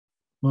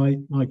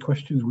my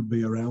questions would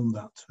be around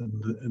that.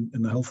 And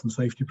in the health and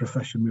safety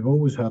profession, we've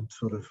always had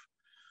sort of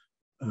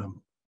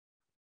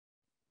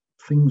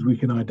things we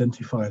can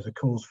identify as a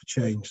cause for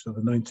change. So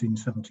the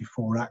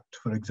 1974 Act,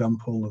 for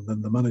example, and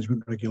then the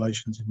management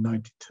regulations in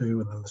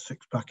 92, and then the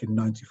six-pack in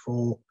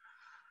 94,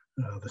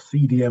 the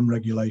CDM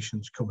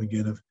regulations coming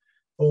in have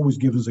always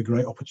given us a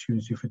great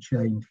opportunity for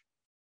change.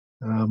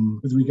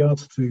 With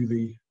regards to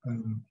the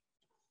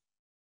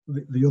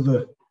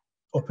other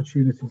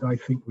opportunities I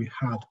think we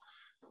had,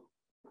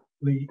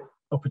 the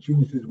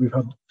opportunities we've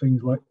had,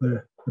 things like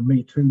the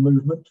Me Too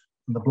movement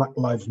and the Black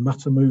Lives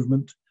Matter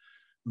movement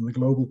and the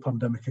global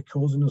pandemic are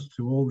causing us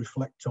to all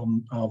reflect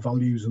on our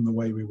values and the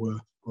way we were,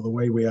 or the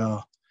way we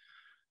are.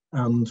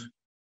 And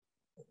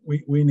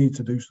we need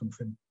to do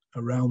something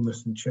around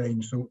this and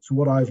change. So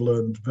what I've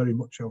learned very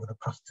much over the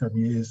past 10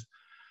 years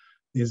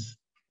is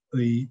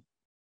the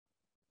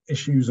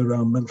issues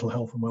around mental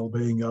health and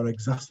well-being are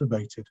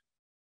exacerbated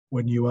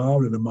when you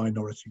are in a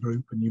minority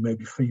group and you may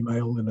be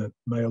female in a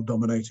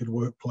male-dominated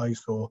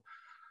workplace, or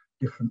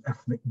different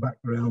ethnic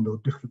background, or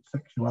different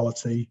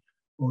sexuality,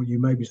 or you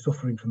may be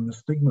suffering from the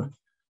stigma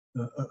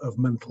of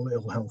mental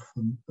ill health.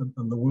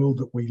 And the world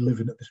that we live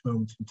in at this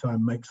moment in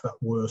time makes that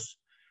worse.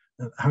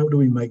 How do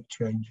we make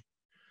change?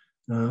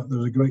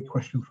 There's a great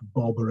question for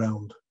Bob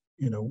around,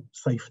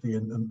 safety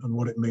and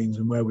what it means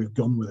and where we've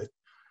gone with it.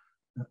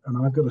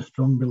 And I've got a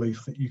strong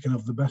belief that you can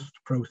have the best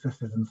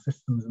processes and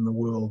systems in the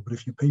world, but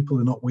if your people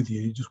are not with you,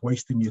 you're just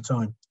wasting your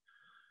time,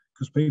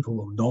 because people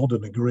will nod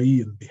and agree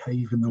and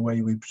behave in the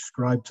way we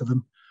prescribe to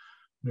them.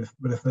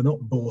 But if they're not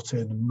bought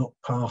in and not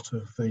part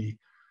of the,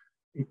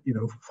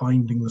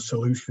 finding the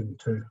solution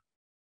to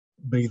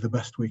be the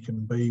best we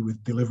can be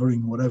with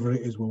delivering whatever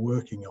it is we're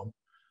working on,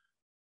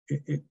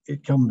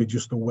 it can be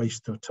just a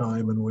waste of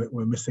time, and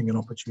we're missing an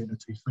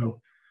opportunity.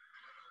 So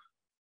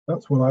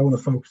that's what I want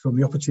to focus on,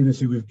 the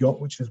opportunity we've got,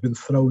 which has been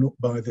thrown up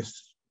by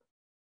this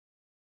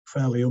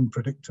fairly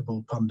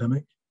unpredictable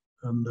pandemic,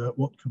 and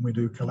what can we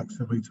do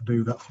collectively to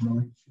do that for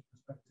my